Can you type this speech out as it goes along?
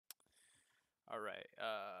Alright,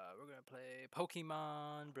 we're gonna play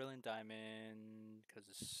Pokemon Brilliant Diamond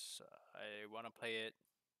because I want to play it.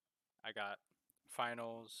 I got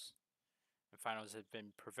finals, and finals have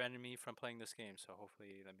been preventing me from playing this game, so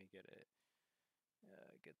hopefully let me get it.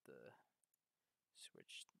 Get the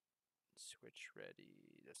switch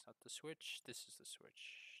ready. That's not the switch. This is the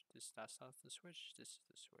switch. That's not the switch. This is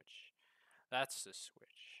the switch. That's the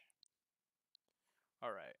switch.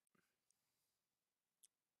 Alright.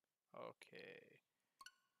 Okay.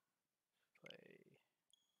 Play.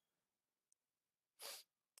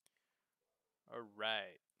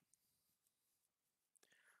 Alright.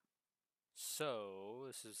 So,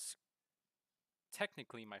 this is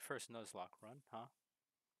technically my first Nuzlocke run, huh?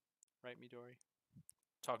 Right, Midori?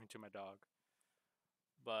 Talking to my dog.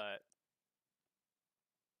 But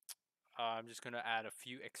I'm just going to add a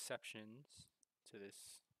few exceptions to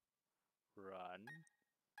this run.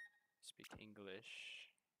 Speak English.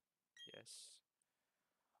 Yes.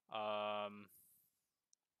 I'm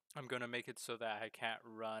going to make it so that I can't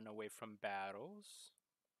run away from battles.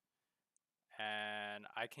 And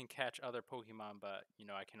I can catch other Pokemon, but, you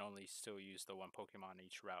know, I can only still use the one Pokemon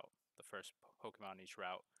each route. The first Pokemon each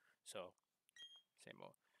route. So, same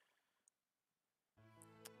old.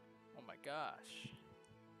 Oh my gosh.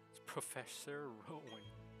 It's Professor Rowan.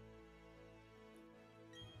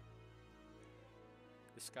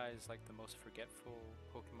 This guy is like the most forgetful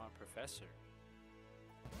Pokemon professor.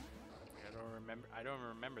 I don't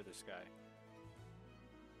remember this guy.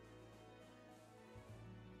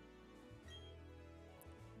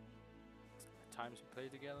 The times we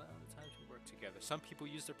played together, the times we worked together. Some people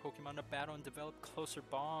use their Pokemon to battle and develop closer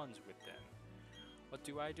bonds with them. What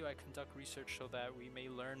do? I conduct research so that we may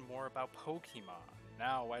learn more about Pokemon.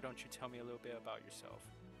 Now, why don't you tell me a little bit about yourself?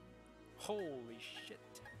 Holy shit.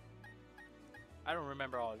 I don't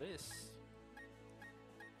remember all this.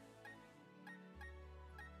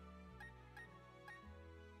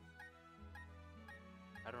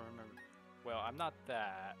 I don't remember. Well, I'm not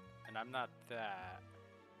that, and I'm not that.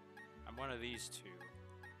 I'm one of these two.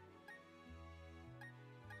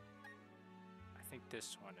 I think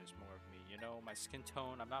this one is more of me. You know, my skin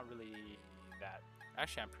tone, I'm not really that.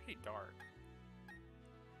 Actually, I'm pretty dark.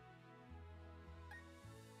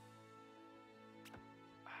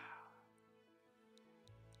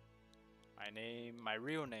 My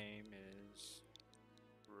real name is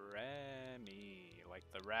Remy, like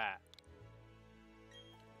the rat.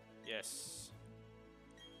 Yes.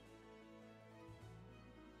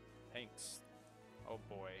 Thanks. Oh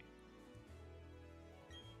boy.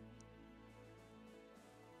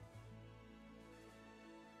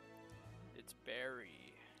 It's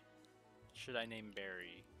Barry. Should I name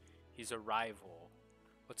Barry? He's a rival.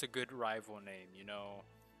 What's a good rival name, you know?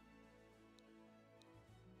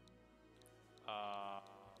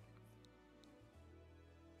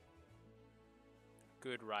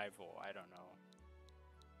 Good rival, I don't know.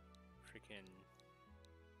 Freaking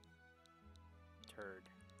turd.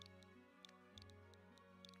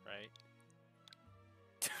 Right?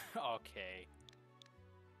 Okay.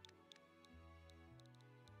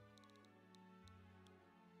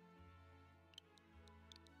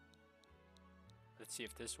 Let's see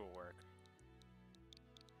if this will work.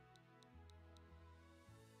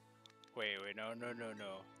 Wait, no.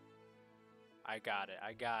 I got it.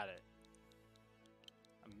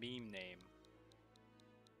 A meme name.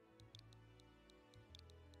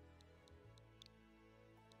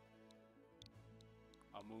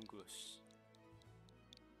 Amogus.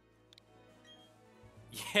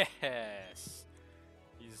 Yes!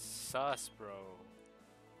 He's sus, bro.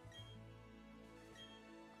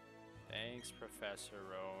 Thanks, Professor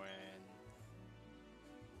Rowan.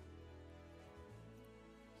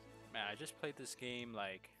 Man, I just played this game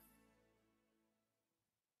like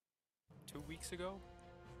 2 weeks ago.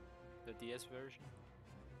 The DS version.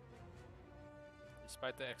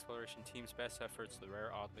 Despite the exploration team's best efforts, the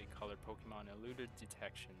rare, oddly colored Pokemon eluded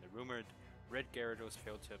detection. The rumored red Gyarados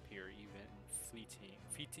failed to appear even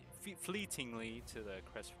fleetingly to the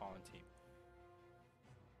crestfallen team.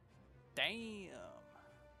 Damn!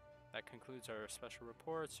 That concludes our special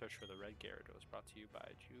report. Search for the red Gyarados, brought to you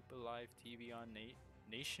by Jubilife TV on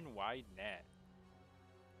Nationwide Net.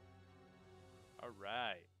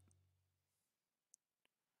 Alright.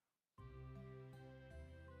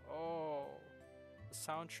 Oh, the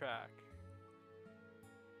soundtrack.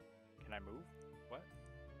 Can I move? What?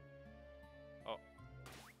 Oh.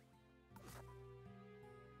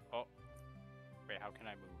 Oh. Wait, how can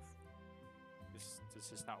I move? Does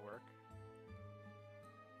this not work?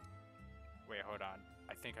 Wait, hold on.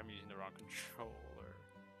 I think I'm using the wrong controller.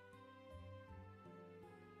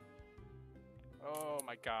 Oh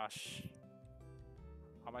my gosh.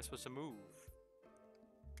 How am I supposed to move?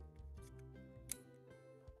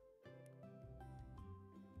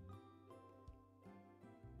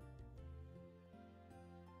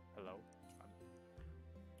 Hello?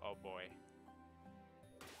 Oh boy.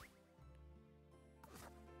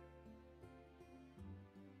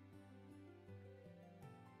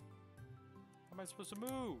 How am I supposed to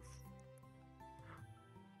move?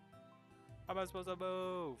 How am I supposed to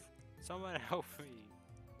move? Someone help me.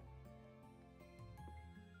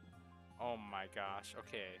 Oh my gosh.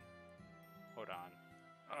 Okay. Hold on.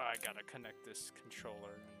 Oh, I gotta connect this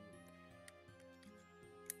controller.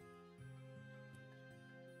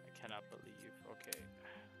 I cannot believe. Okay.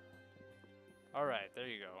 Alright, there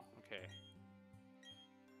you go. Okay.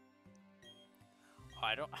 Oh,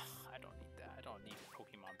 I don't need that. I don't need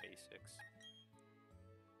Pokemon basics.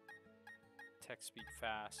 Text speed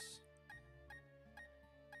fast.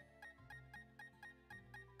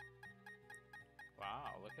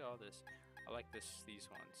 Wow, look at all this. I like these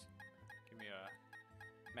ones. Give me a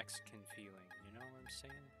Mexican feeling, you know what I'm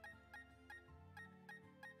saying?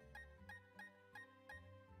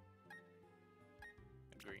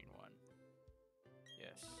 A green one.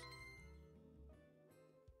 Yes.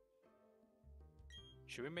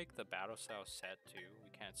 Should we make the battle style set too?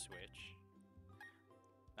 We can't switch.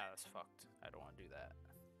 Nah, that's fucked. I don't want to do that.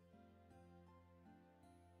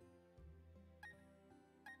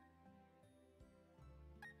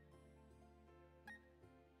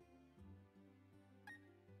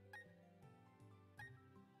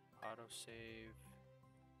 Autosave.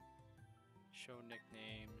 Show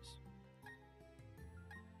nicknames.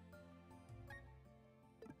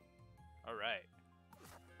 Alright.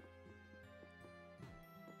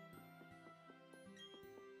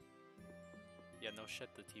 Yeah, no shit,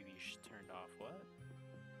 the TV turned off. What?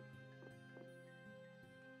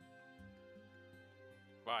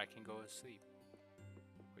 Wow, I can go to sleep.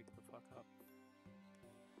 Wake the fuck up.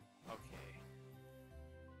 Okay.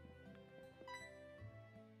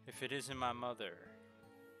 If it isn't my mother.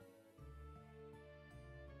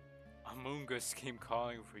 Among Us came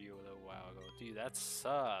calling for you a little while ago. Dude, that's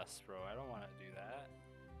sus, bro. I don't want to do that.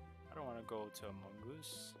 I don't want to go to Among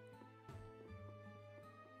Us.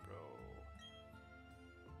 Bro.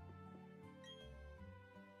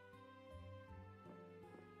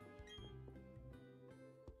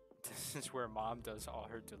 This is where mom does all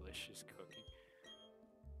her delicious cooking.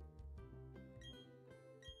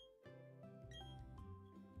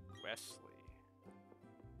 Wesley.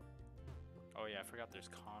 Oh yeah, I forgot there's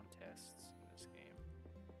contests in this game.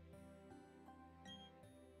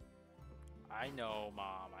 I know,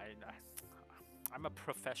 Mom. I'm a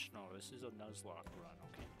professional. This is a Nuzlocke run,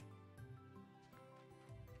 okay?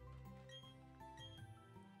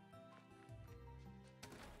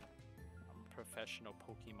 I'm a professional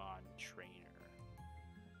Pokemon trainer.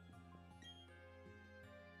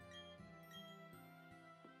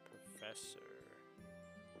 Professor.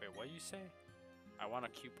 Wait, what do you say? I want a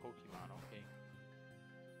cute Pokemon, okay.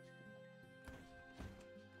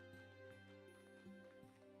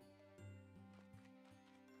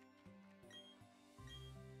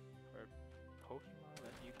 Or Pokemon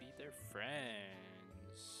let you be their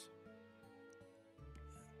friends.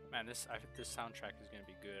 Man, this soundtrack is gonna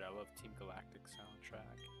be good. I love Team Galactic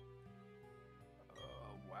soundtrack.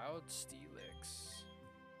 Wild Steelix.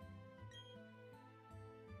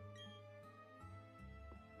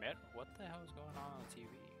 Man, what the hell is going on TV?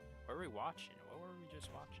 What are we watching? What were we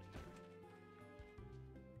just watching?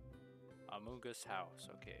 Among Us house.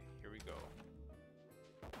 Okay, here we go.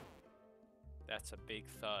 That's a big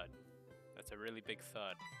thud. That's a really big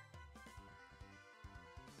thud.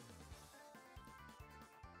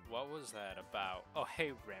 What was that about? Oh,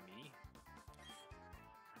 hey, Remy.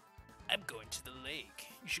 I'm going to the lake.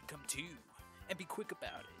 You should come too. And be quick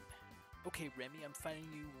about it. Okay, Remy, I'm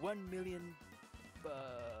finding you 1 million...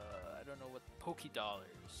 I don't know what Poké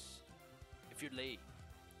dollars. If you're late.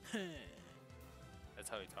 That's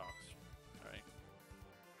how he talks. Alright.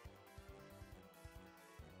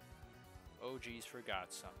 Oh geez,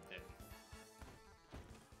 forgot something.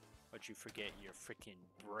 What'd you forget? Your freaking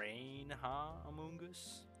brain, huh, Among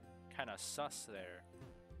Us? Kinda sus there.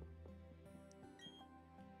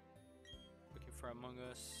 Looking for Among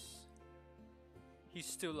Us. He's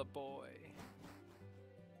still a boy.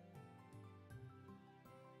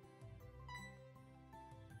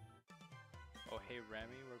 Oh, hey,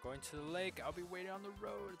 Remy, we're going to the lake. I'll be waiting on the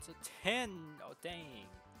road. It's a 10. Oh, dang.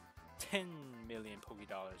 10 million Poké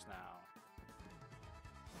dollars now.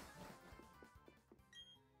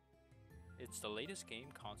 It's the latest game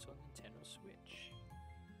console Nintendo Switch.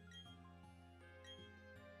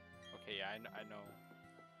 Okay, yeah, I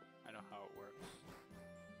know how it works.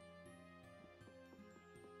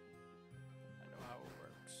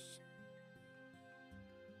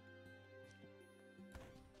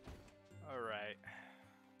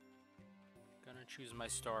 Choose my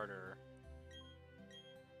starter.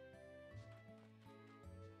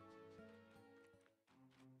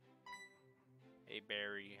 Hey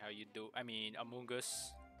Barry, how you do? I mean, Among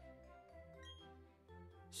Us.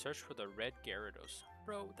 Search for the red Gyarados.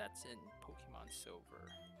 Bro, that's in Pokemon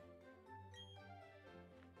Silver.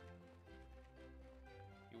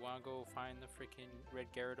 You wanna go find the freaking red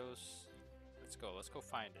Gyarados? Let's go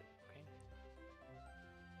find it, okay?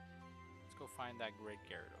 Let's go find that red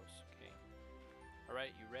Gyarados, okay?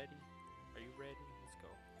 Alright, you ready? Are you ready? Let's go.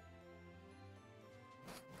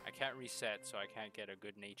 I can't reset, so I can't get a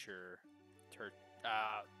good nature Turtwig.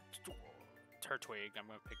 I'm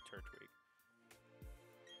gonna pick Turtwig.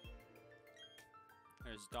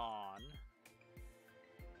 There's Dawn.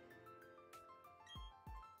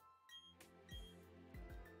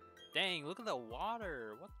 Dang, look at the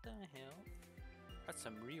water. What the hell? That's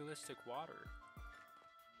some realistic water.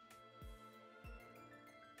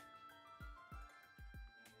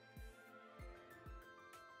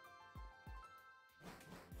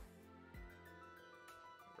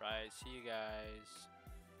 Right, see you guys.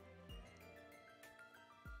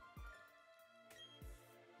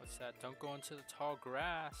 What's that? Don't go into the tall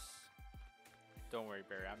grass. Don't worry,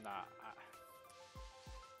 Barry. I'm not.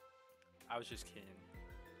 I was just kidding.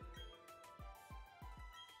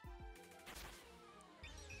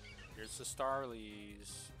 Here's the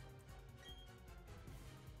Starlies.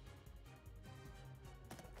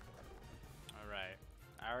 Alright.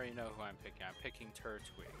 I already know who I'm picking. I'm picking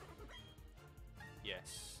Turtwig.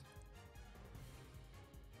 Yes.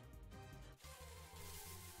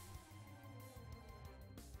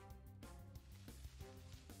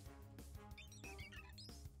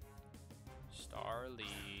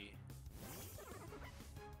 Starly.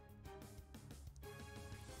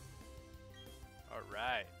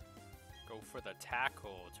 Alright. Go for the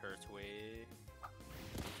tackle, Turtwig.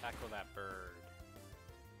 Tackle that bird.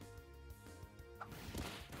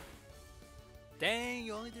 Dang,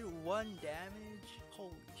 you only did 1 damage?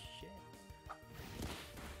 Holy shit.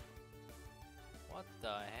 What the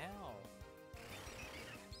hell?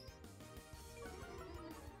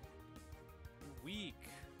 Weak.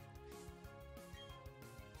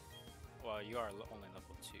 Well, you are only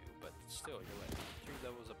level 2, but still, you're like 3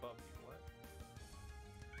 levels above me. What?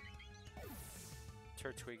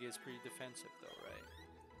 Turtwig is pretty defensive though, right?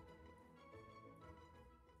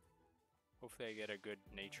 Hopefully I get a good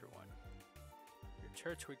nature one. Your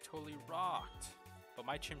Turtwig totally rocked! But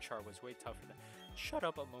my Chimchar was way tougher than— Shut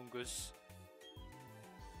up, Among Us!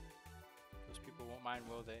 Those people won't mind,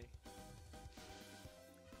 will they?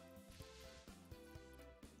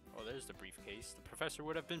 Oh, there's the briefcase. The professor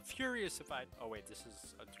would have been furious if I— Oh wait, this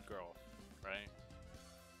is a girl, right?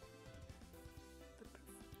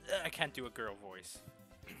 I can't do a girl voice.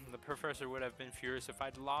 The professor would have been furious if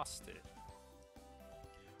I'd lost it.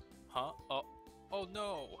 Huh? Oh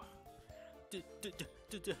no!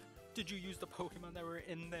 Did you use the Pokemon that were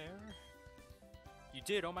in there? You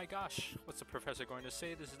did? Oh my gosh! What's the professor going to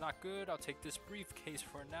say? This is not good. I'll take this briefcase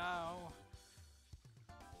for now.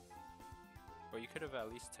 Well, you could have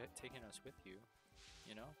at least taken us with you.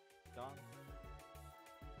 You know, Don?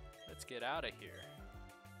 Let's get out of here.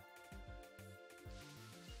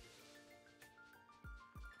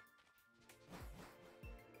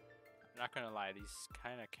 I'm not gonna lie, these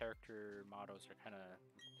kind of character models are kind of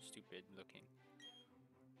stupid looking.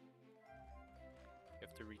 You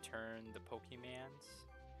have to return the Pokemons.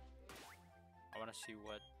 I want to see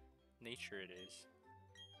what nature it is.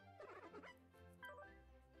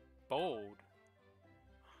 Bold.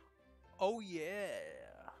 Oh yeah,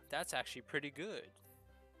 that's actually pretty good.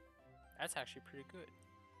 That's actually pretty good.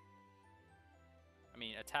 I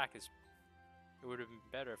mean, attack is— it would have been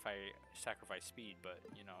better if I sacrificed speed, but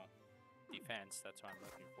you know, defense, that's what I'm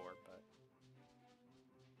looking for, but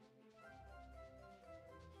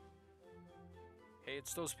hey,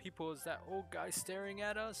 it's those people. Is that old guy staring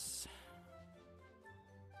at us?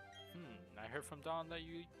 I heard from Dawn that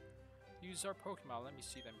you use our Pokemon. Let me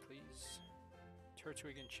see them, please.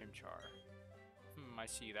 Turtwig and Chimchar. I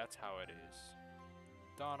see, that's how it is.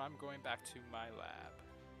 Dawn, I'm going back to my lab.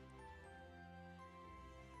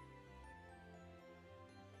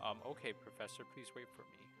 Okay, Professor, please wait for me.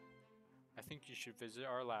 I think you should visit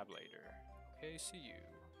our lab later. Okay, see you.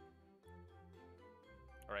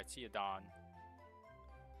 Alright, see you, Dawn.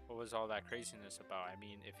 What was all that craziness about? I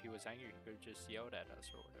mean, if he was angry, he could have just yelled at us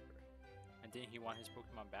or whatever. And didn't he want his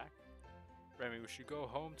Pokemon back? Remy, we should go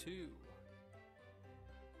home too.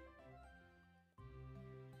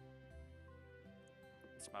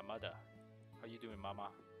 It's my mother. How you doing, mama?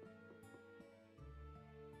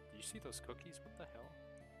 Did you see those cookies? What the hell?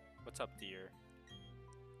 What's up, dear?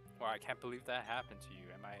 Well, I can't believe that happened to you.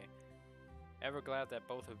 Am I ever glad that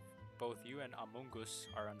both you and Amungus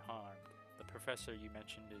are unharmed. The professor you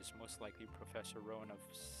mentioned is most likely Professor Rowan of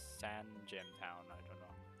San Town. I don't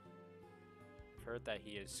know. I've heard that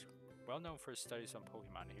he is well known for his studies on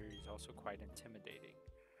Pokemon. Here he's also quite intimidating.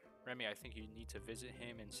 Remy, I think you need to visit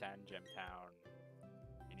him in San Town.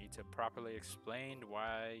 You need to properly explain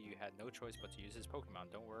why you had no choice but to use his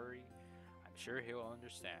Pokemon. Don't worry, I'm sure he'll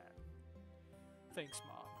understand. Thanks,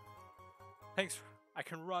 Mom. Thanks. I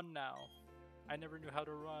can run now. I never knew how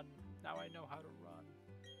to run. Now I know how to run.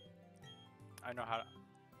 I know how to...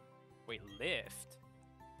 Wait, lift?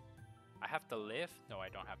 I have to lift? No, I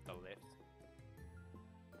don't have to lift.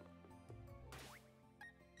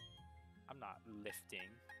 I'm not lifting.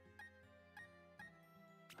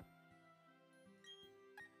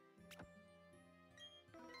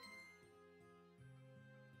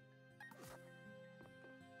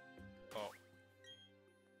 Oh.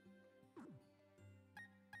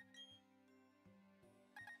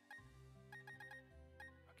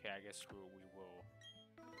 Okay, I guess we will.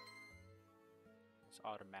 It's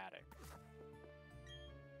automatic.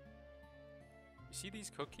 You see these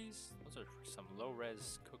cookies? Those are some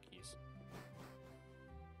low-res cookies.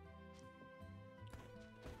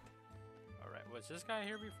 Alright, was this guy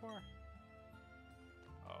here before?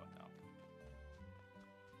 Oh, no.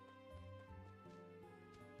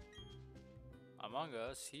 Among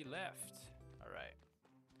Us, he left. Alright.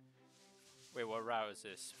 Wait, what route is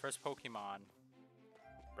this? First Pokemon.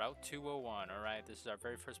 Route 201. Alright, this is our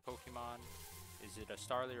very first Pokemon. Is it a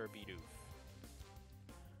Starly or a Bidoof?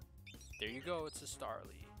 There you go, it's a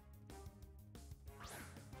Starly.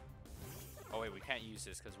 Oh wait, we can't use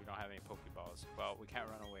this because we don't have any Pokeballs. Well, we can't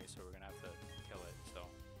run away, so we're gonna have to kill it, so.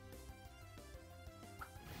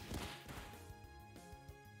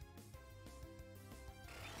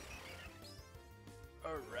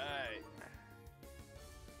 Alright.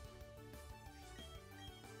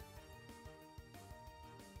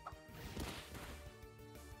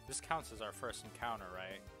 This counts as our first encounter,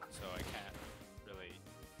 right? So I can't really...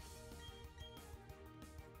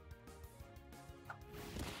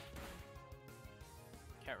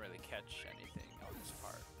 Can't really catch anything on this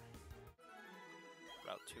part.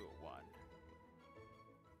 Route 201.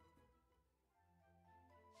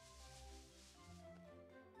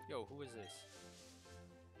 Yo, who is this?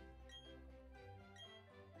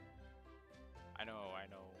 I know.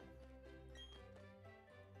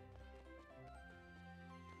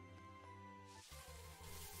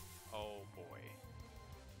 Oh boy.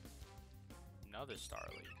 Another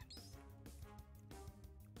Starly.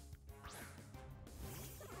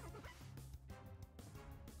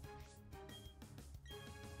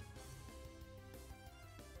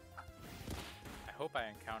 I hope I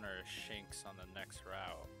encounter a Shinx on the next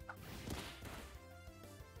route.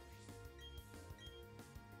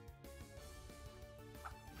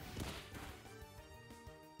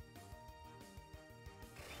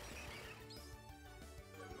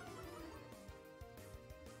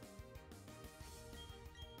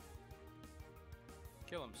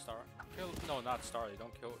 Kill him, Star. No, not Starly.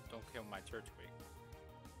 Don't kill my Turtwig.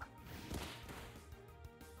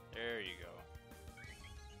 There you go.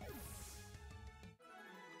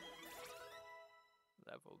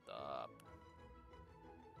 Leveled up.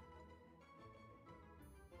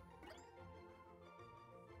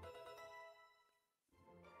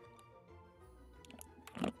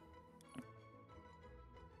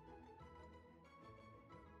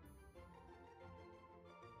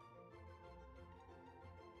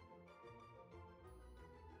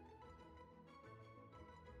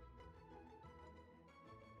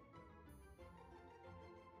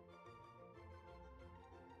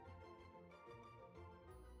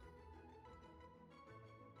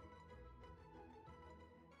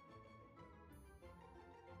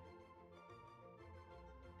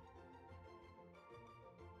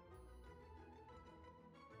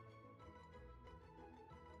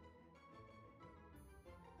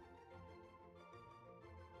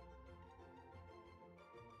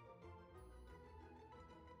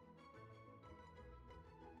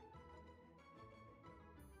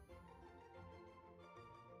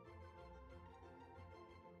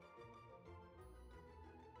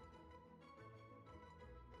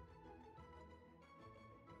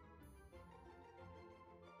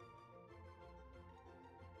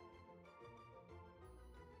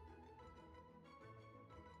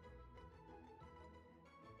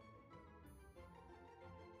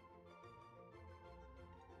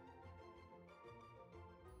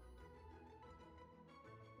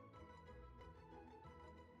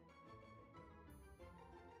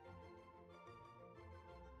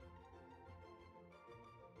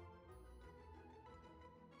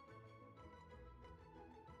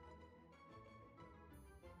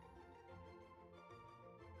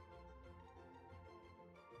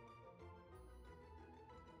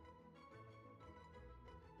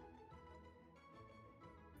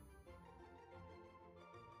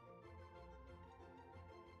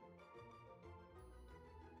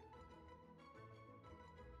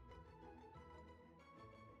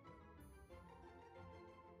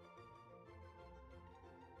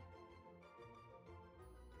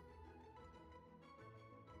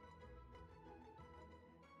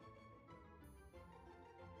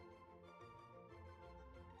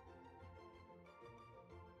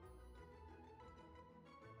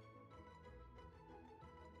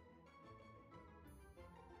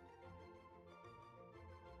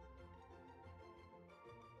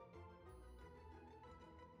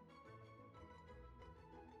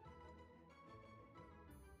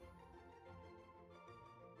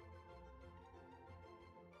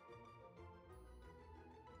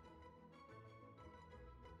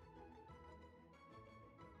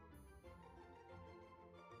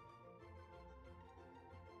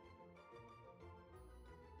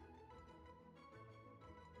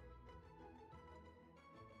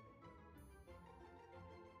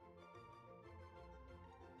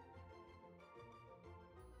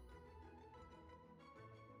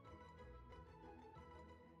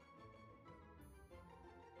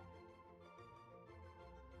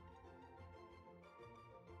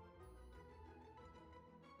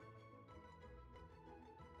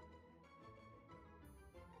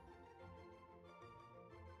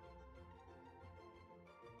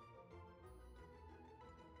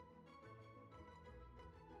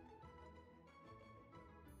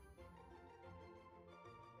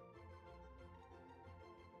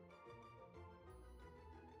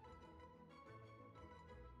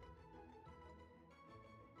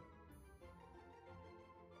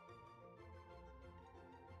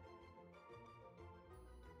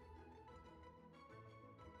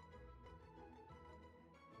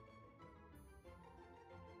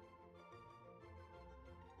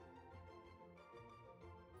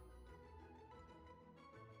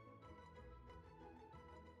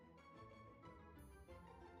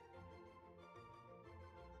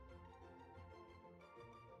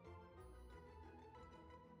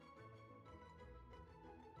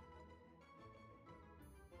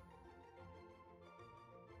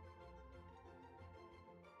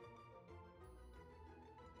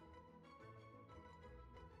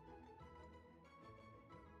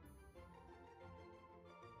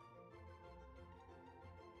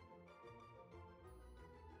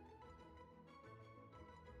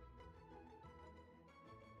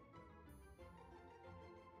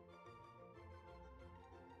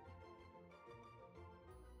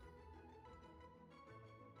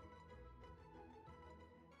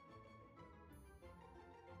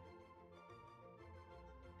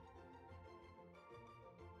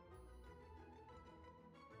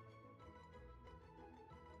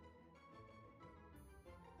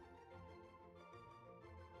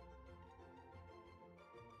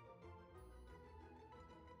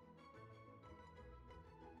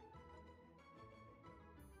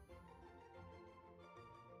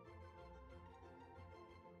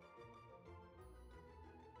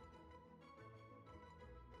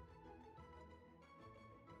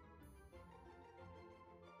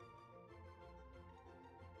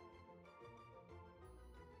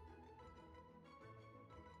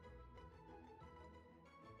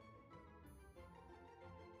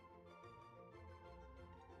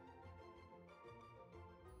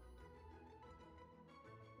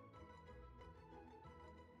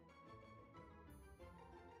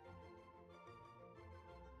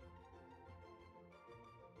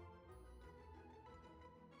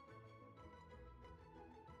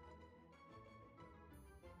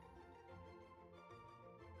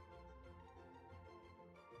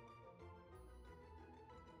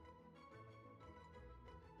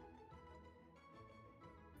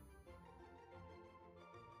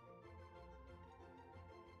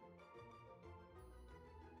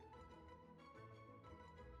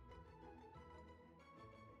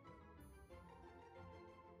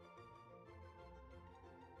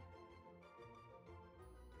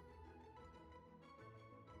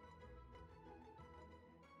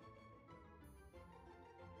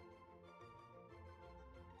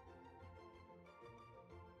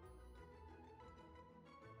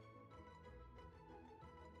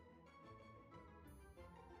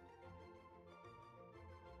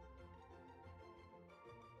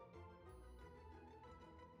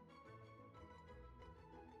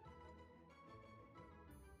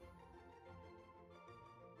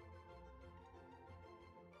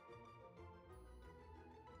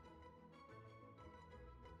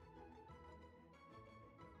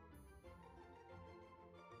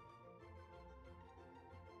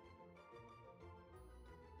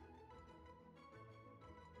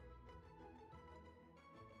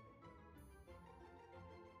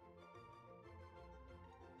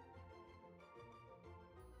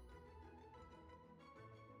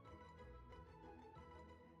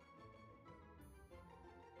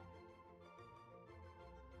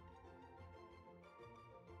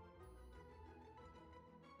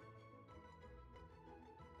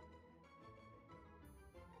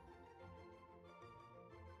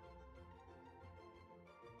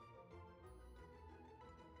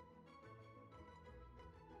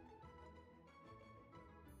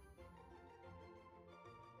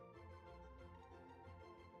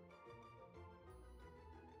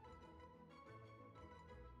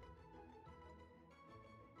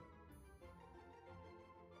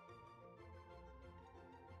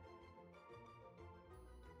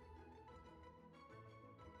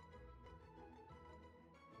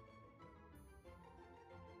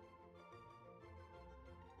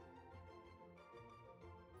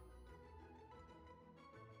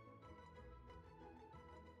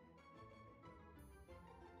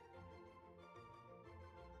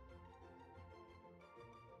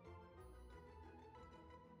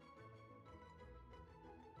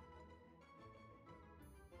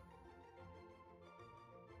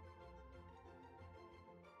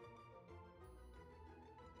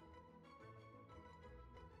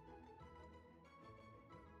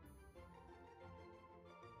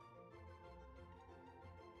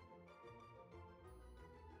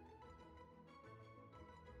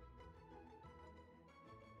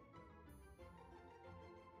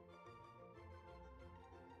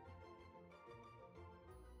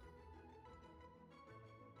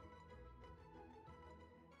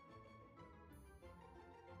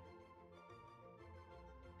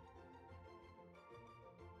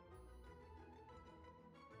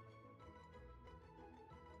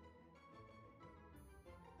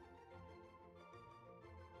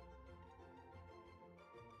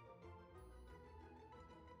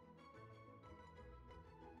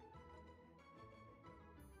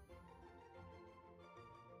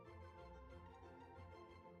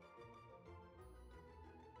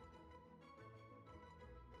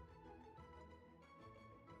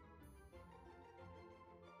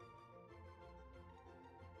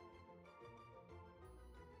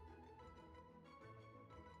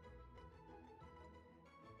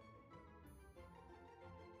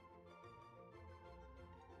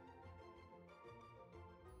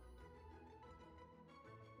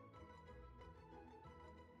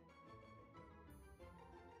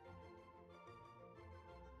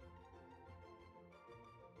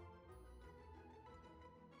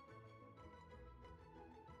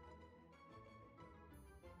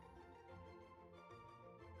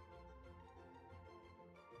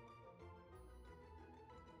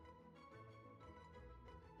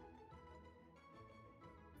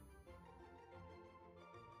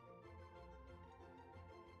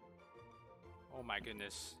 Oh my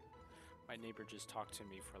goodness. My neighbor just talked to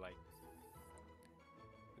me for like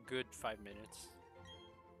a good 5 minutes.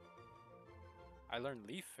 I learned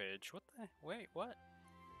leafage. What the? Wait, what?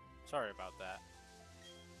 Sorry about that.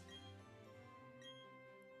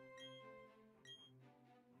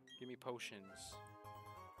 Give me potions.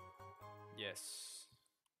 Yes.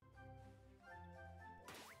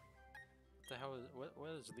 What the hell is what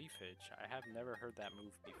is leafage? I have never heard that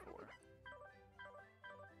move before.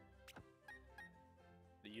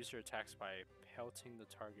 The user attacks by pelting the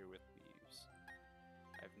target with leaves.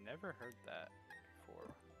 I've never heard that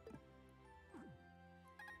before.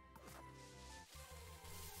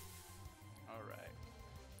 Alright.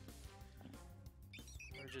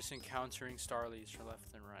 We're just encountering starlies from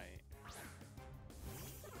left and right.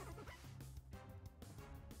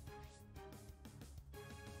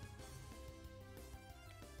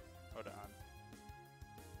 Hold on.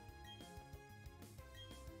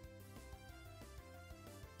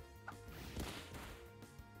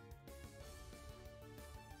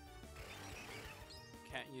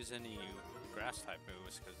 Can't use any grass type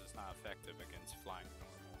moves because it's not effective against flying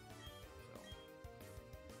normal. So.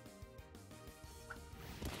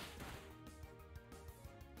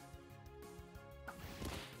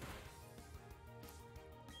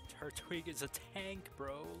 Turtwig is a tank,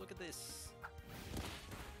 bro. Look at this.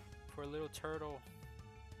 Poor little turtle.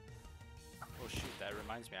 Oh shoot, that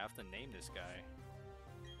reminds me, I have to name this guy.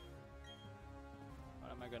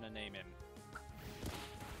 What am I gonna name him?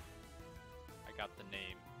 I got the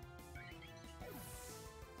name.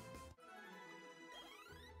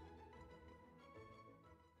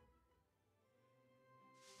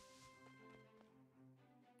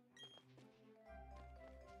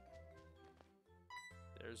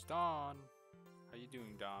 There's Dawn. How you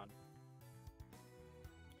doing, Dawn?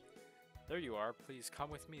 There you are. Please come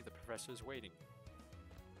with me. The professor is waiting.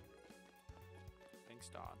 Thanks,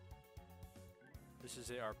 Dawn. This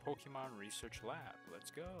is our Pokemon Research Lab. Let's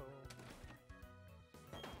go.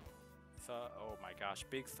 Thud. Oh my gosh.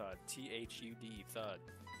 Big Thud. T-H-U-D. Thud.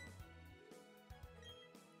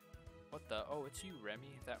 What the? Oh, it's you,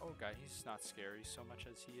 Remy. That old guy, he's not scary so much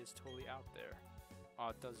as he is totally out there. Oh,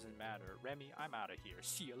 it doesn't matter. Remy, I'm out of here.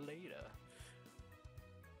 See you later.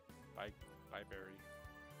 Bye, Barry.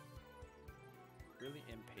 Really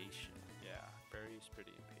impatient. Yeah, Barry's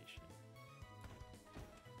pretty impatient.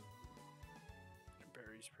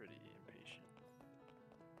 Barry's pretty impatient.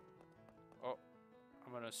 Oh,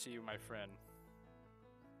 I'm gonna see you, my friend.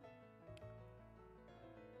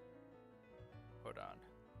 Hold on.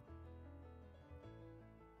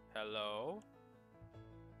 Hello?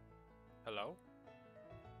 Hello?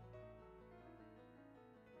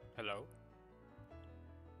 Hello?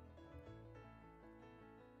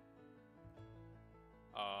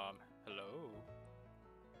 Hello?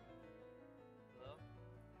 Hello?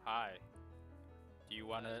 Hi. Do you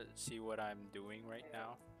want to see what I'm doing right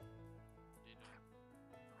now? What are you doing?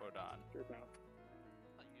 Hold on. Sure about.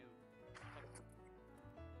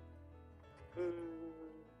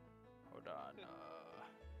 Hold on.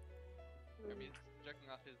 Remy's jerking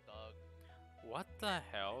off his dog. What the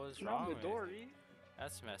hell is wrong with you? Dory.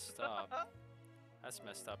 That's messed up. That's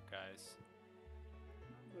messed up, guys.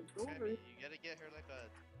 Remy, you gotta get her like a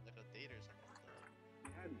date or something.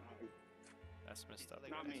 Yeah, no. That's messed up.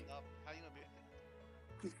 Like, Not me. up. How you gonna be?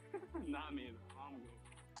 Not me. I'm good.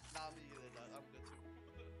 Not me either, dog. I'm good too.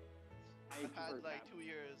 I I've had prefer like that. 2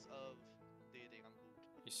 years of dating. I'm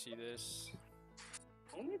good. You see this?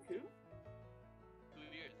 Only 2? 2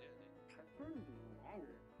 years, yeah. Dude. That's pretty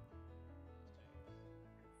longer. That's 2 years.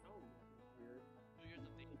 So longer. 2 years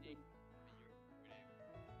of dating.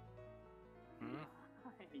 Hmm? I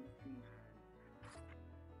hate you, man.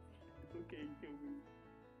 It's okay, kill me.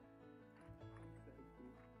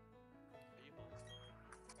 Are you home?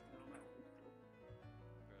 No, I'm at home still.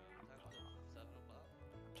 Bro, time to 7 o'clock.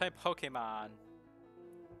 Play Pokemon.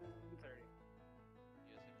 30.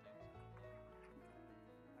 You guys have things.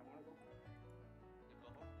 I wanna go home. Then go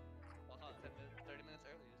home. Walk out 10 minutes, 30 minutes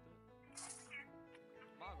early. Just do it.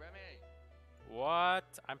 Come on, Remy.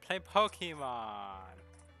 What? I'm playing Pokemon.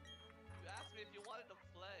 You asked me if you wanted to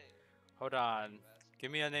play. Hold on. Give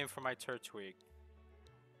me a name for my Turtwig.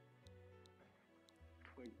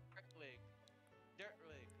 Wait, Dirtwig.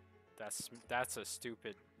 Dirtwig. That's a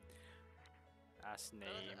stupid ass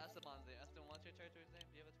name. That's the Bon's name. Aston, what's your Turtwig's name?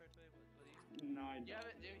 Do you have a Turtwig? What do you? no, I don't. You have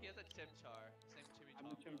it, dude. He has a Chimchar. Same I'm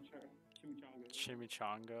a Chimichanga. chimichanga.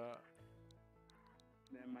 Chimichanga.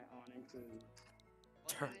 Then my Onyx is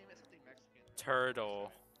What's Tur- your name? Is something Mexican.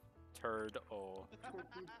 Turtle. Turtle.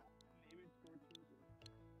 Tortuga. Name it Tortuga.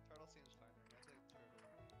 Turtle seems fine. I think Turtle.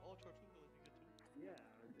 Oh, Tortuga would be good too. Yeah,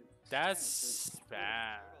 it's That's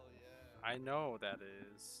bad. Turtle, yeah. I know that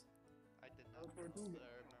is. I did not. Owls were know, too but good.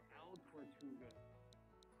 I remember. Owls were too good.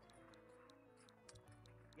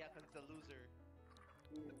 Yeah, because it's a loser.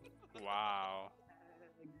 Wow.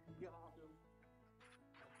 Got him.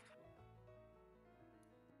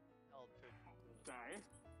 L too good. Sorry.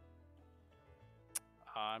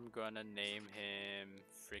 I'm gonna name him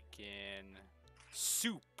freaking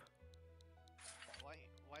Soup.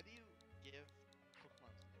 Why do you give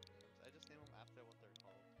Pokemon nicknames? I just name them after what they're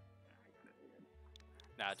called. I got it.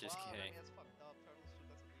 Nah, just Wow, kidding. Remy, that's fucked up. Turtle Soup,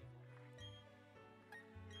 that's illegal.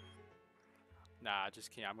 Nah,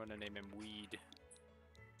 just kidding. I'm gonna name him Weed.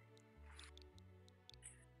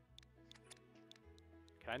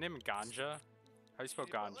 Can I name him Ganja? How do you spell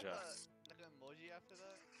Can you put, Ganja? like an emoji after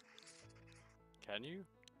that? Can you?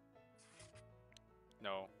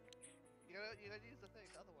 No. You gotta use the thing,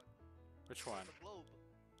 the other one. Which one? The globe.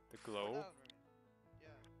 The Go globe? down, Remy.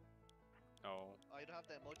 Yeah. No. Oh, you don't have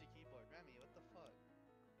the emoji keyboard. Remy, what the fuck?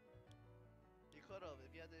 You could've.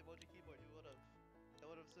 If you had the emoji keyboard, you would've. That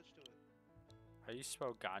would've switched to it. How do you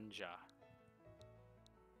spell Ganja?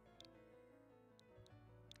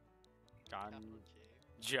 Capital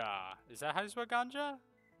J. Ganja. Is that how you spell Ganja?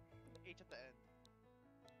 H at the end.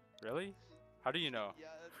 Really? How do you know? Yeah,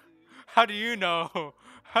 How do you know?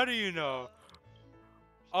 How do you know?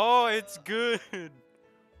 Oh, it's good.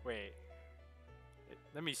 Wait.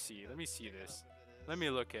 Let me see. Let me see this. Let me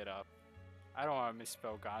look it up. I don't want to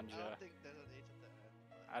misspell I Ganja. don't think there's an H at the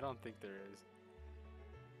end. I don't think there is. I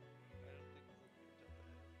don't think there's an H at the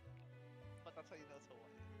end. But that's how you know it's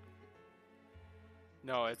Hawaii.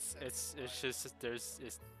 No, it's just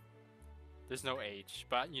there's no H.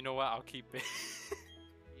 But you know what? I'll keep it.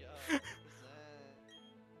 Yeah, 100%.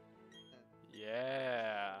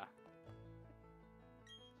 Yeah.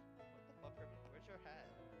 What the fuck, Remy? Where's your hat?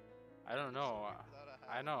 I don't You're so know. weird without a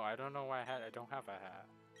hat. I know. I don't know why I don't have a hat.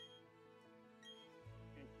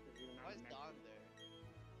 Why is Dawn there?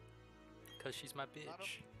 Cause she's my bitch.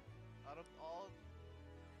 Out of all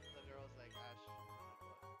the girls like Ash travels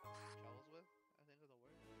with, I think is the word.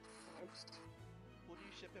 Who do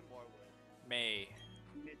you ship him more with? May.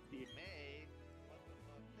 Misty. May? What the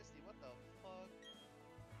fuck? Misty, what the fuck?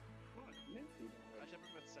 What? Misty. I ship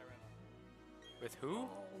him with Serena. With who?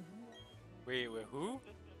 Wait, with who?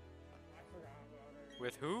 I forgot about her.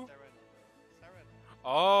 With who? Serena. Serena.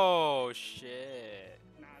 Oh shit.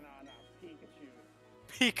 Nah. Pikachu.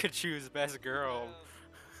 Pikachu's best girl.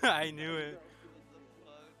 I knew it. What the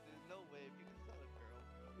fuck? There's no way. Pikachu's not a girl,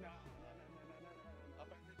 bro. No.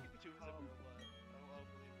 Apparently Pikachu is a girl, but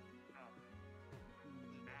I don't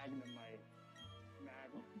believe it. Magnemite.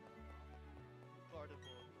 Magma.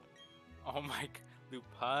 Gardevoir. Oh my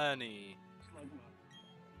Lupani. Slugma.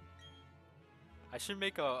 I should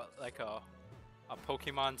make a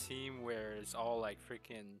Pokemon team where it's all like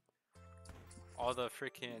freaking all the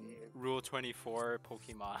freaking Rule 24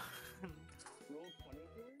 Pokemon. Rule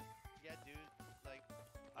 24? Yeah, dude. Like.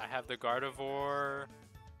 I have the Gardevoir.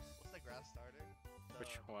 What's the grass starter?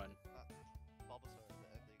 Which one? Bulbasaur,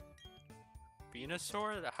 the ending.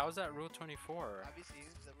 Venusaur? How's that Rule 24? Have you seen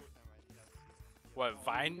the root? Never mind, you haven't seen it. What,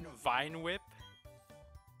 Vine Whip?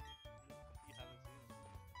 You haven't seen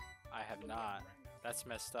it. I have not. That's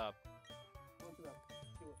messed up. Look it up. See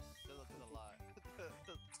what- There's a lot.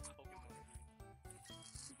 Pokemon.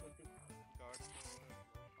 Gardevoir.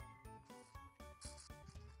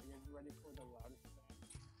 Are you guys ready for the loudest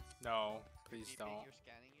sound? No, please Do you think don't. you're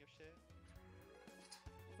scanning your shit?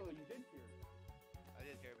 So you did hear. I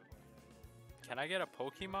did hear it before. Yeah. Can I get a Talk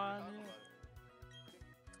Pokemon? about it.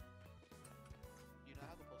 Do you not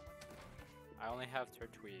have a Pokemon? I only have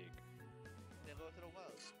Turtwig. Then go to the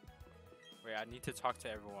wells. Wait, I need to talk to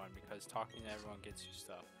everyone because talking to everyone gets you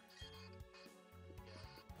stuff.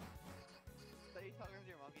 So you talking to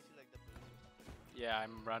your mom gets you like the boost or something? Yeah,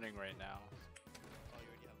 I'm running right now. Oh, you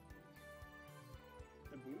already have a boost.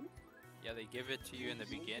 The booth? Yeah, they give it to you in the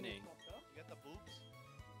beginning. You got the boobs?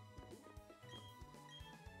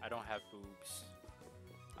 I don't have boobs.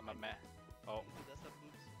 I'm a man. Oh, Who does have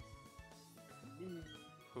boobs?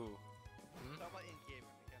 who? Talk about in-game,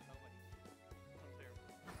 we can't talk about in-game. Sounds terrible.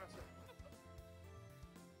 Professor.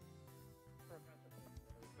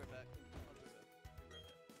 We're back. I'll do that. We're right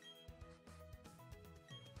back.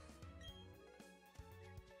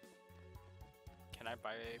 Can I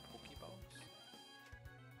buy Pokeballs?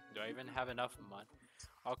 Do I even have enough money?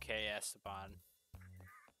 Okay, Esteban.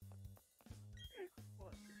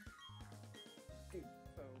 What? Dude,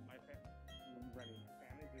 so my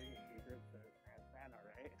family's doing secrets to Santa,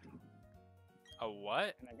 right? A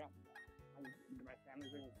what? And my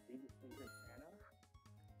family's doing secret Santa.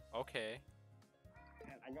 Okay.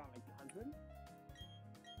 And I got my cousin,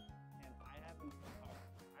 and I haven't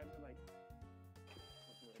like,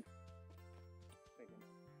 what's the word? Thinking.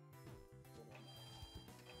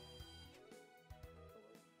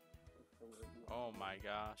 What's the word? Oh my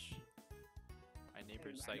gosh. My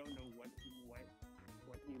neighbor's And like, I don't know what he likes.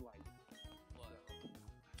 What? So, Who likes?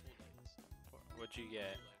 what'd you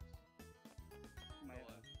get? my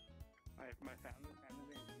What? my family's a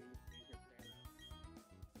major fan of,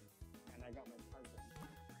 and I got my cousin,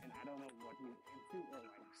 and I don't know what he's into or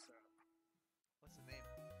likes. So. What's the name?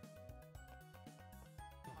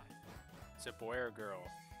 Is it boy or girl?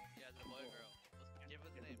 Yeah, the boy or girl. Give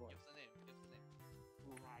us the It's a name. boy. Give us the name. Give us the name.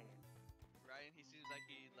 Ryan. Ryan. He seems like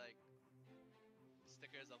he like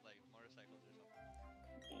stickers of like motorcycles or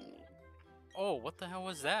something. Oh, what the hell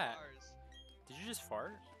was that? Cars. Did you just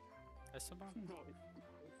fart? Esteban? No, it's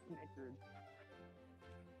Snickered. Come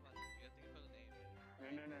on, you gotta think of the name.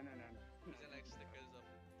 No. He's in like stickers of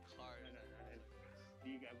cars. No. and motorcycles. Do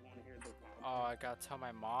you guys want to hear the wild Oh, I gotta tell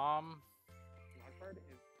my mom. wild part?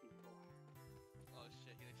 Is people. Oh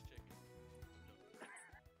shit, he likes chicken.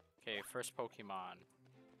 Okay, first Pokemon.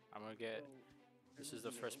 I'm gonna get. This is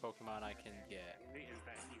the first Pokemon I can get. Is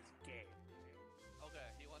that he's gay? Okay,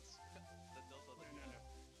 he wants the dildo. No.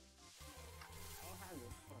 I'll have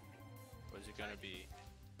it. What is it gonna be?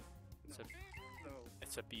 It's a, So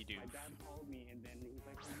it's a Bidoof. my dad called me and then he's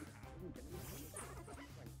like, "Oh, you getting this?" He's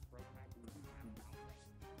like, broke back and he's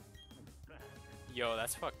like, Yo,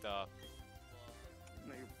 that's fucked up.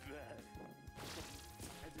 no, you're bad.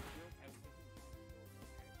 As a joke, I was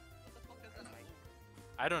What the fuck is that? like,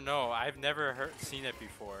 I don't know. I've never seen it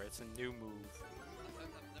before. It's a new move.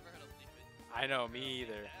 I've never heard of leafing. I know, me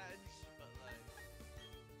either. Edge, but like,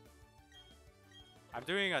 I'm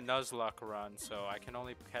doing a Nuzlocke run, so I can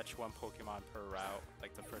only catch one Pokemon per route,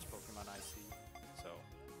 like the first Pokemon I see. So,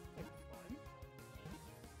 it's fun.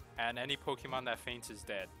 and any Pokemon that faints is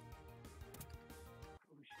dead.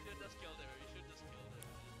 Oh you shit. should just killed it. Or you should just killed it.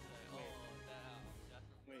 Like, Wait. oh damn,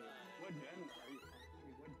 definitely. Wait, died. what gen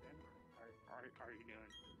are you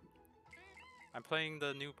doing? I'm playing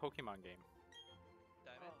the new Pokemon game.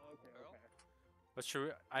 Diamond. Oh, okay, Girl? okay. What should we,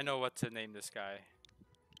 I know what to name this guy.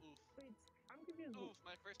 Oof. Wait, I'm confused. Oof,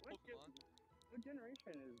 my first What, Pokemon. what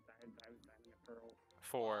generation is Diamond Pearl?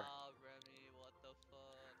 4. Wow, Remy, what the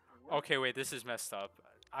fuck? Okay, wait, this is messed up.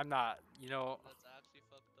 I'm not, That's actually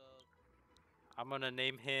fucked up. I'm gonna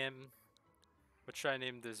name him. What should I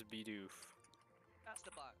name this Bidoof? That's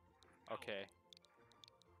the bot. Okay.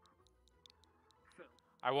 Phil.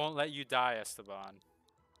 I won't let you die, Esteban.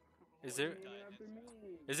 Is Oh, it- you're naming after me.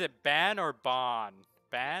 Is it Ban or Bon?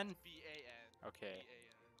 Ban? B-A-N. Okay.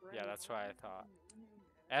 B-A-N. Yeah, that's what I thought.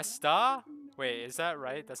 Right. Esta? Wait, is that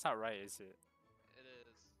right? That's not right, is it? It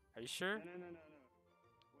is. Are you sure? No. Wait,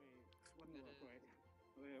 let me look. Wait.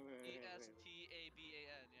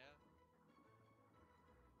 E-S-T-A-B-A-N, yeah?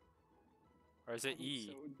 Or is it I'm E?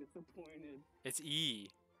 so disappointed. It's E.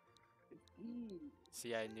 It's E.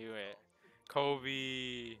 See, I knew it. Kobe.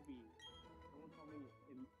 B. Don't tell me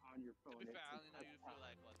on your phone. To be fair, I it's only know you for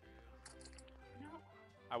like, what, 3 years? No.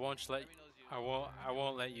 I won't let. Remy knows you. I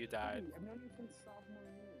won't let you die. I've known you since sophomore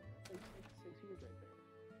year. That's like 6 years right there.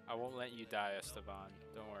 I won't let you die, Esteban.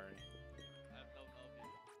 Don't worry. I've known of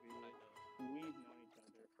you. I know. We've known each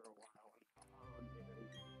other for a while. Oh, dude.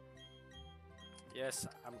 Yes,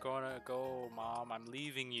 I'm gonna go, Mom. I'm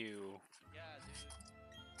leaving you. Yeah, dude.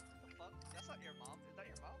 The fuck? That's not your mom. Is that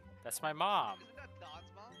your mom? That's my mom. Isn't that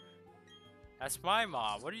Don's mom? That's my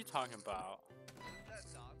mom. What are you talking about? Isn't that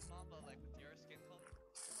Don's mom, but like with your skin color?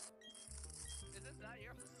 Isn't that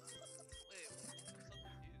your? Wait, I'm so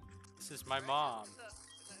confused. This is my Right? mom. In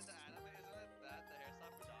the anime, isn't it that the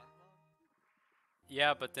hairstyle for Don's mom?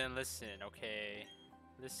 Yeah, but then listen, okay?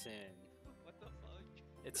 Listen. What the fuck?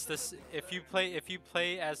 It's this. If you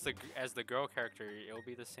play as the girl character, it'll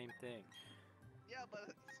be the same thing. Yeah,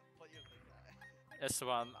 but you're like that.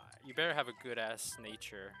 Esteban, you better have a good ass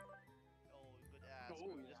nature. Oh, good ass. Oh, bro.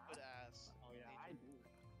 yeah. Just good ass. Oh yeah, I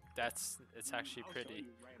do. It's actually I'll show pretty.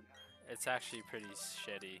 you right now. It's actually pretty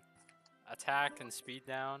shitty. Attack and speed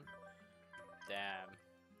down. Damn.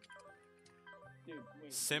 Dude,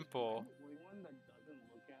 wait, Simple. The one that doesn't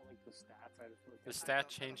look at like the stats, I just look The at stat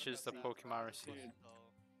changes the Pokemon receive. Dude,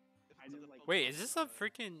 I just like- Wait, is this a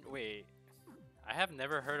freaking wait? I have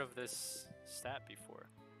never heard of this stat before.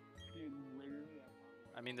 Dude, literally,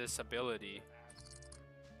 I mean this ability.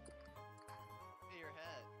 Hey, your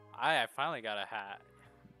head. I finally got a hat.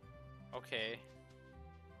 Okay.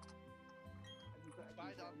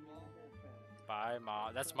 Bye, Doc Mom. Bye,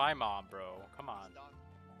 mom. That's my mom, bro. Come on. It's Don.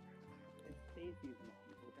 It's Stacy's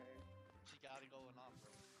mom, okay? She got it going on,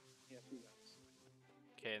 bro. Yes, she does.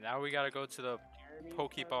 Okay, now we gotta go to the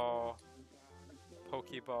Pokeball,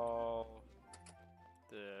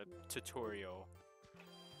 the tutorial. I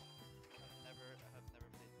have never played this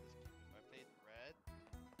game before. I played Red,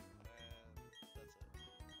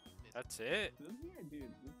 and that's it. That's it? Yeah,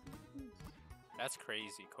 dude. This is That's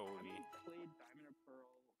crazy, I Kobe. played Diamond or Pearl,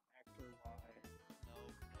 X or Y.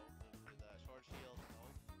 Nope, do that. Sword Shield,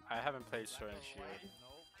 nope. I haven't played Black Sword and and Shield. White,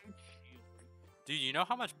 nope. Dude, you know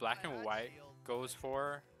how much Black I and had White Shield. goes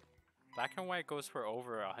for? Black and White goes for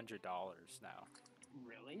over $100 now.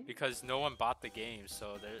 Really? Because no one bought the game,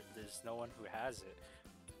 so there's no one who has it.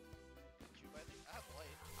 Did you buy the? I have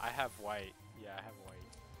White. I have White. Yeah, I have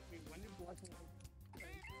White. Wait, when did Black and White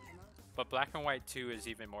come out? But Black and White 2 is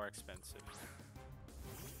even more expensive.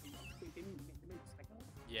 Wait, they made the second one?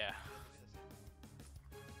 Yeah.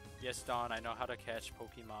 Yes, Don, I know how to catch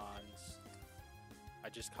Pokemons. I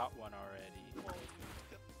just caught one already. Oh,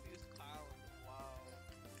 use pound. Wow.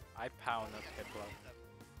 I pound a Piplup.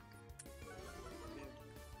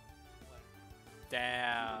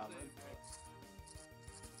 Damn.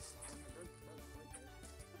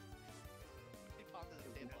 He pounded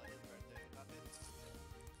the table on his birthday, not his.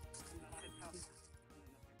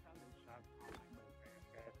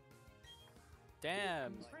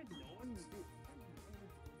 Damn.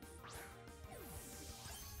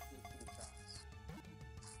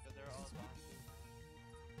 Because they're all gone.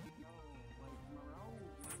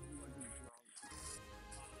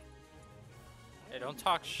 Hey, don't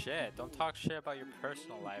talk shit. Don't talk shit about your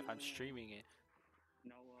personal life. I'm streaming it.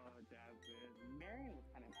 Noah, David, Marion was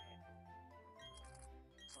kind of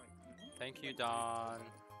Thank you, Don.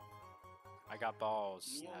 I got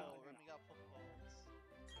balls Oh, now. Remy got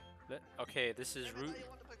Pokeballs. Okay, this is Remy, I route thought you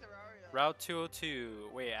wanted to play Terraria. Route 202.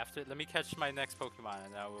 Wait, after let me catch my next Pokemon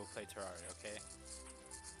and then we'll play Terraria, okay?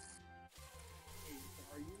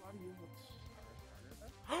 Are you allowed to use the starter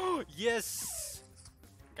set? Oh, yes!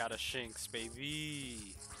 Got a Shinx,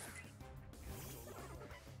 baby.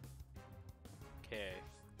 Okay.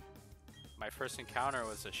 My first encounter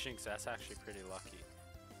was a Shinx. That's actually pretty lucky.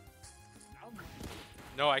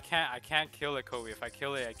 No, I can't kill it, Kobe. If I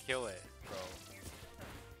kill it, I kill it, bro.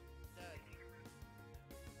 Dead.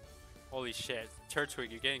 Holy shit. Turtwig,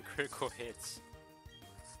 you're getting critical hits.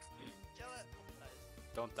 Kill it. Nice.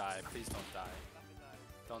 Don't die. Please don't die. Nothing dies.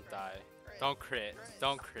 Don't Crit. die. Crit. Don't crit. Crit.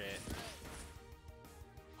 Don't crit. Crit.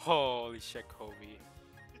 Holy shit, Kobe.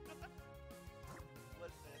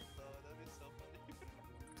 What's this though? That'd be so funny.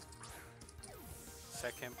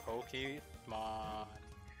 Second Pokemon.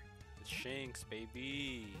 The Shinx,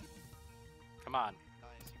 baby. Come on.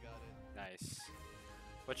 Nice, you got it. Nice.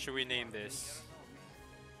 What should we name this?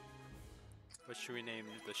 What should we name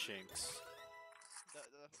the Shinx? I don't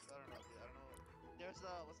know, dude. I don't know. There's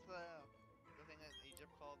what's the thing in Egypt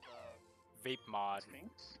called Vape mod.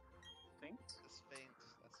 Sphinx? Sphinx? the Sphinx.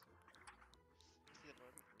 That's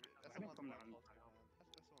I the didn't one come called down.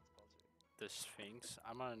 That's the one's called too. The Sphinx.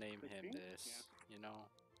 I'm gonna name The him Sphinx? this. You know.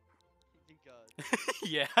 You got.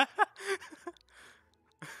 Yeah.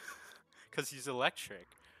 Cause he's electric,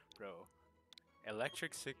 bro.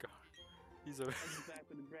 Electric cigar. He's a. I'll be back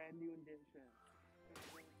with a brand new edition.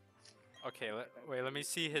 Okay. Wait. Let me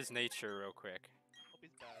see his nature real quick. Hope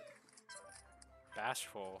he's bad.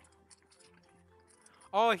 Bashful.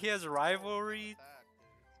 Oh, he has rivalry. Attack,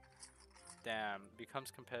 Damn.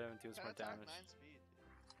 Becomes competitive and deals dude. more Attack damage. 9 speed.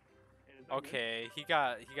 Is that good? Okay, he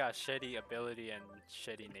got shitty ability and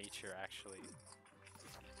shitty nature actually.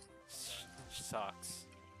 Sucks.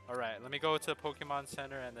 All right, let me go to the Pokemon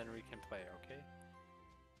Center and then we can play. Okay.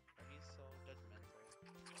 He's so judgmental.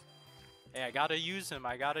 Hey, I gotta use him.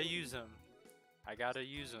 I gotta use him. I gotta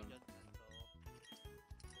use him. Judgmental.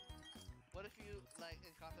 What if you like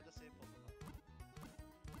encounter the same Pokemon?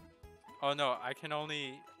 Oh no, I can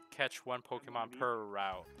only catch one Pokemon per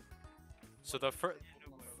route. So the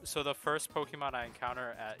first Pokemon I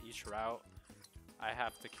encounter at each route, I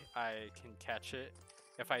can catch it.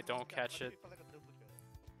 If I don't catch What it, if you find, like, a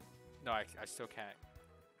duplicate? no, I still can't.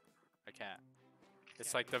 I can't.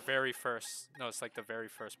 It's like the very first. No, it's like the very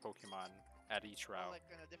first Pokemon at each Or, route. like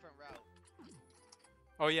in a different route.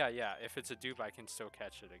 Oh yeah, yeah. If it's a dupe, I can still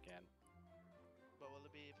catch it again. But will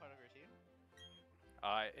it be part of your team?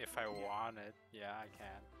 If I want it, yeah, I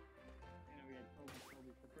can. You know, we had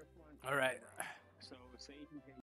Toby's the first one. All right. So say you can